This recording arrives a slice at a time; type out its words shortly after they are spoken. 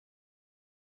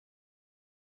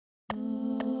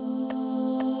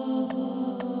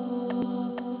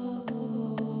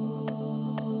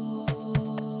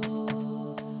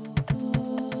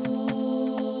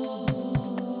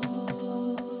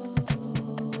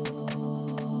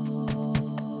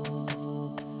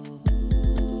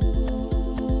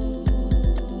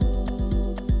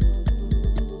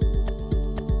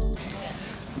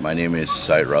My name is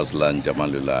Syed Razlan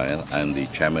Jamalullah. I'm the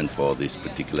chairman for this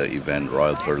particular event,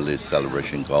 Royal Perlis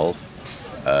Celebration Golf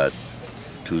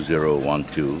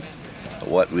 2012.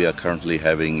 What we are currently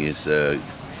having is a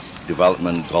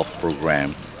development golf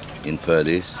program in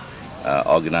Perlis,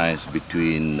 organized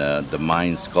between the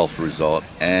Mines Golf Resort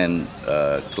and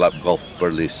Kelab Golf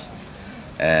Putra.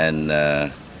 And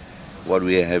what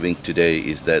we are having today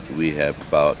is that we have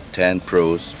about 10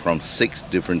 pros from 6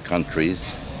 different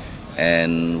countries,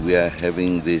 and we are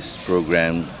having this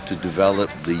program to develop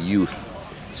the youth,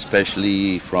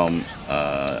 especially from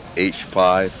age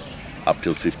 5 up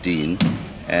till 15,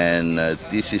 and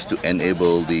this is to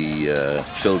enable the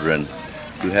children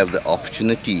to have the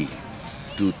opportunity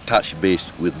to touch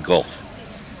base with golf.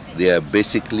 They are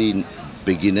basically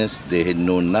beginners, they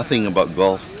know nothing about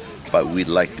golf, but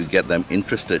we'd like to get them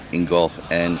interested in golf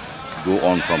and go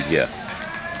on from here.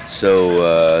 So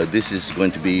this is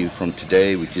going to be from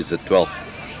today, which is the 12th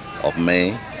of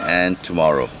May, and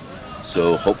tomorrow.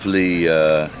 So hopefully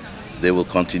they will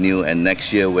continue, and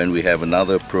next year when we have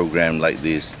another program like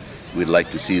this, we'd like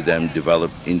to see them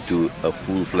develop into a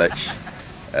full-fledged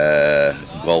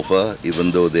golfer,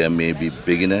 even though they may be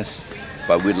beginners.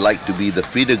 But we'd like to be the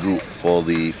feeder group for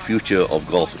the future of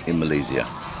golf in Malaysia.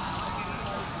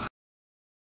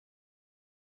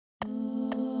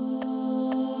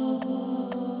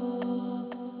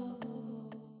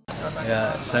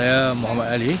 Ya, saya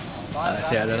Muhammad Ali.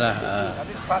 Saya adalah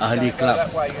ahli Kelab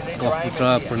Golf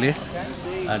Putra Perlis,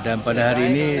 dan pada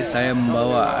hari ini saya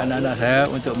membawa anak-anak saya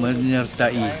untuk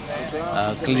menyertai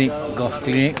golf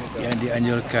klinik yang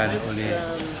dianjurkan oleh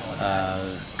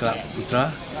Kelab Putra,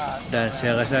 dan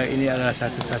saya rasa ini adalah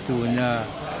satu-satunya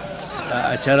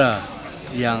acara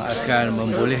yang akan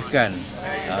membolehkan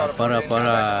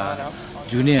para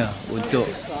junior untuk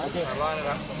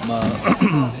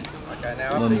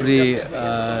memberi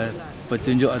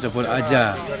petunjuk ataupun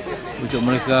ajar untuk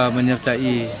mereka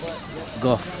menyertai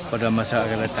golf pada masa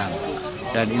akan datang.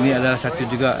 Dan ini adalah satu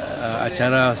juga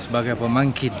acara sebagai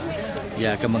pemangkin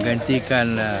yang akan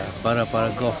menggantikan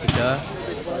para golf kita,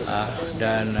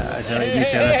 dan acara ini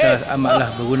saya rasa amatlah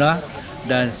berguna,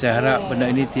 dan saya harap benda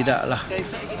ini tidaklah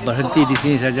berhenti di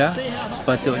sini saja,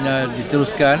 sepatutnya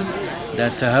diteruskan, dan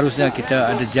seharusnya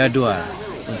kita ada jadual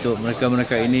untuk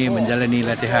mereka ini menjalani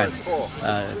latihan,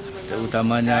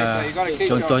 terutamanya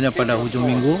contohnya pada hujung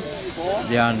minggu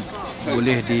yang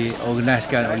boleh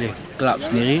diorganiskan oleh kelab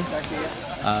sendiri,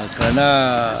 kerana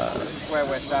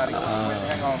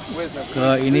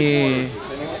ini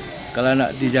kalau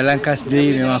nak dijalankan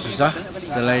sendiri memang susah,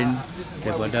 selain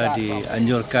daripada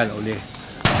dianjurkan oleh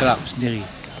kelab sendiri.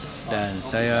 Dan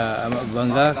saya amat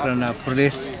bangga kerana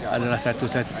Perlis adalah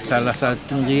salah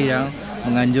satu negeri yang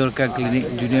menganjurkan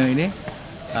klinik junior ini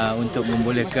untuk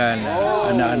membolehkan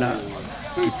anak-anak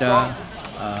kita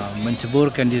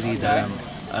menceburkan diri dalam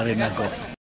arena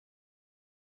golf.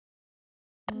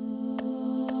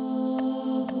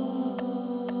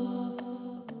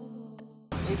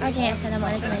 Okay,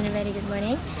 Assalamualaikum and a very good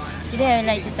morning. Today I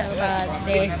would like to talk about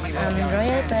this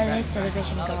Royal Perlis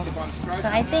Celebration Golf.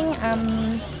 So I think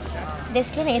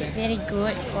this clinic is very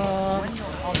good for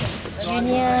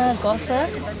junior golfer,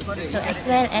 so as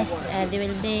well as they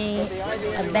will be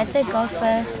a better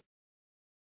golfer.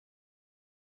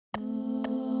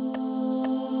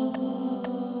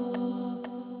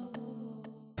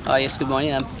 Yes, good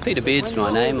morning. Peter Beard's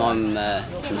my name. I'm an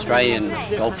Australian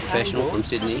golf professional from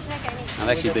Sydney. I've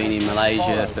actually been in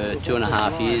Malaysia for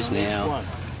 2.5 years now,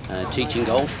 teaching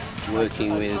golf,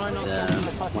 working with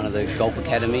one of the golf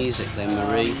academies at Glen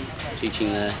Marie,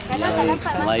 teaching the young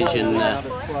Malaysian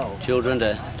children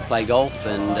to play golf,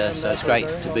 and so it's great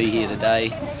to be here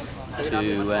today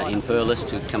in Perlis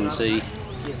to come and see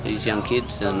these young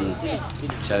kids and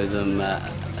show them a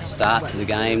start to the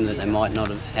game that they might not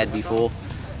have had before.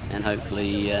 And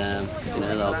hopefully,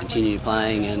 they'll continue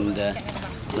playing and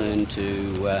learn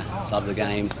to love the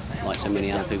game like so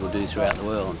many other people do throughout the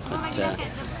world. But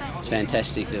it's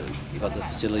fantastic that we've got the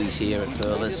facilities here at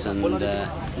Perlis, and the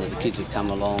kids have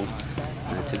come along.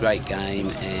 It's a great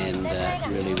game, and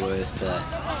really worth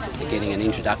getting an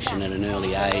introduction at an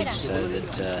early age, so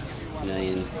that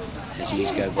as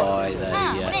years go by, they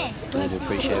learn to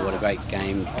appreciate what a great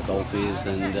game golf is,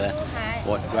 and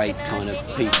what great kind of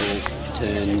people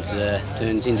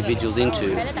turns individuals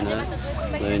into.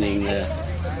 Learning the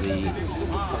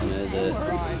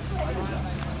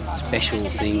special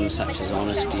things such as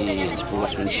honesty and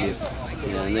sportsmanship.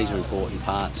 And these are important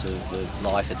parts of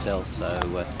life itself. So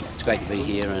it's great to be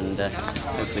here, and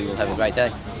hopefully we'll have a great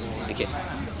day. Thank you.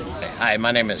 Hi,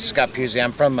 my name is Scott Pusey.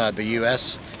 I'm from the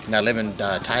U.S. and I live in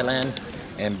Thailand.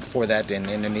 and before that in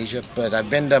Indonesia. But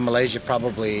I've been to Malaysia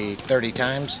probably 30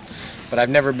 times, but I've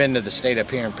never been to the state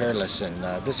up here in Perlis, and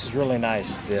this is really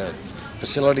nice. The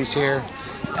facilities here,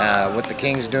 what the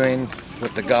King's doing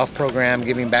with the golf program,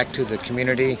 giving back to the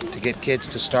community to get kids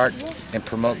to start and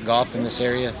promote golf in this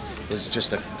area is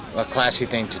just a classy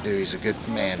thing to do. He's a good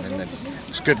man, and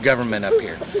it's good government up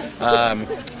here.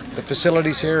 The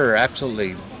facilities here are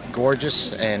absolutely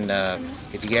gorgeous, and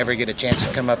if you ever get a chance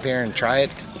to come up here and try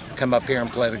it, come up here and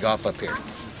play the golf up here.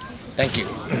 Thank you.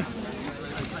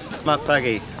 Selamat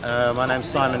pagi. My name's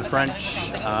Simon French.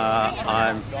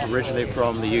 I'm originally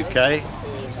from the UK.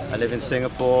 I live in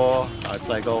Singapore. I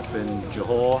play golf in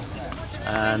Johor,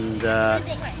 and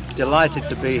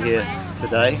delighted to be here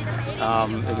today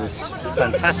in this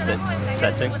fantastic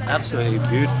setting. Absolutely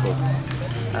beautiful,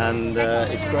 and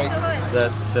it's great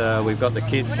that we've got the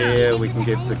kids here. We can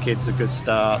give the kids a good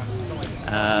start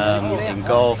in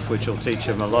golf, which will teach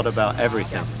them a lot about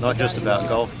everything, not just about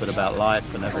golf, but about life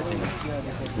and everything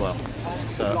as well.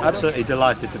 So absolutely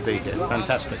delighted to be here.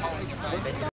 Fantastic.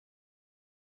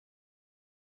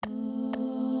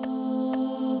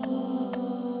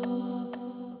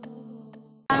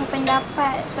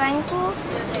 Pendapat tuanku,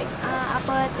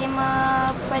 apa tema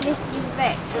Perlis Gives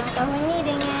Back tahun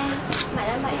ni dengan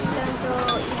maklumat kita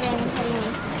untuk event hari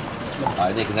ni?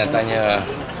 Ini kena tanya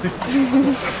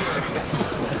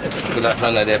Kelab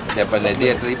mana dia pandai.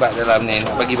 Dia terlibat dalam ni,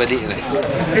 nak bagi badik ni.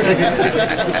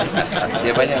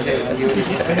 Dia banyak dia.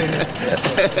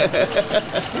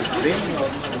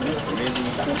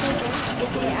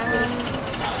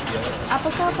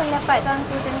 Apakah pendapat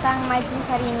tuanku tentang majlis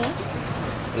hari ini?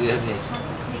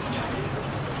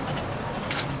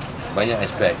 Banyak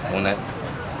aspek, Munat.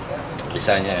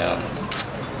 Misalnya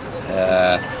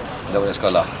budak-budak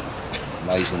sekolah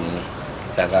mari sini,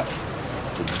 kita harap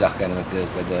dedahkan mereka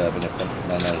kepada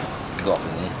permainan golf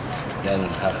ini, dan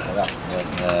harap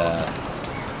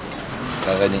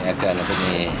perkara ni akan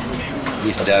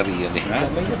disedari oleh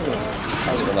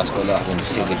sekolah-sekolah dan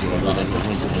kecil-kecil dan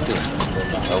untuk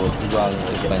bahawa peluang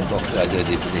bermain golf itu ada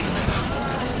di Perlis.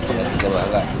 Dan kita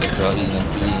berharap satu hari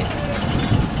nanti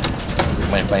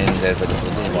pemain-pemain daripada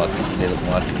Perlis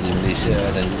mewakili Malaysia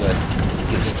dan juga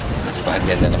mungkin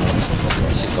bahagian dalam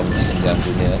kompetisi dalam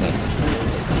dunia ni,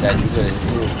 dan juga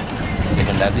itu dia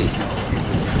menarik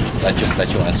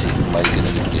pelancong-pelancong asing kembali ke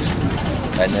negeri Perlis,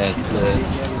 kerana kita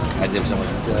ada bersama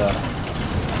kita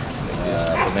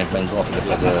pemain-pemain golf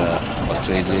daripada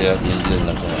Australia, India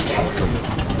dan semua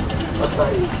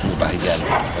untuk bahagian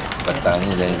petang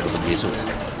ni dan pagi esok.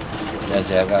 Dan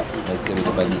saya harap mereka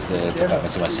bila balik ke tempat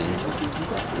masing-masing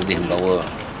boleh membawa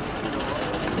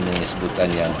ini sebutan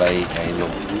yang baik, yang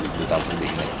elok tentang Perlis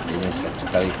ni. Ini satu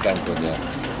tarikan kepada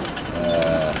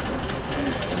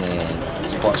ini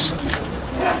sports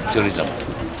tourism.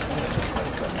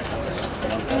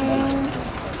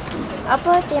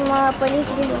 Apa tema Perlis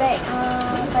Gives Back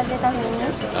pada tahun ini?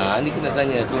 Ini kena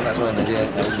tanya tu nak soalan dia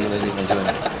bagi macam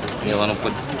mana.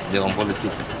 Dia orang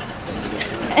politik.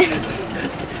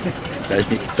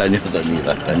 Tanya tadi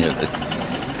lah, tanya tadi.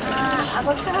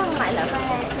 Apakah maklumat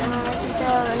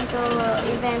kita untuk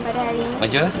event pada hari ini?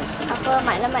 Macam mana? Apa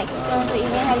maklumat kita untuk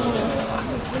event hari ini?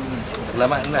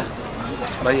 Selamatlah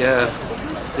supaya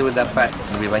kita dapat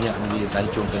lebih banyak lagi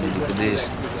pelancong ke negeri Perlis,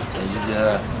 dan juga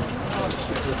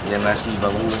generasi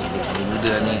baru yang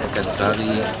muda ni akan satu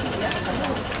hari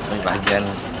ambil bahagian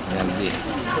dengan lebih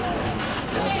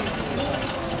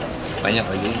banyak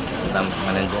lagi dalam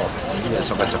permainan golf dan juga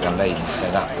sokan-sokan lain.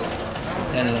 Saya harap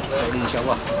dan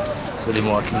insyaAllah boleh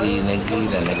mewakili negeri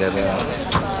dan negara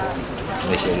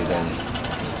Malaysia kita ni.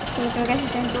 Terima kasih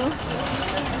tuanku.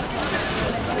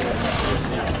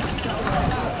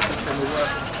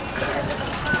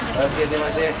 Okey, terima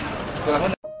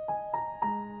kasih.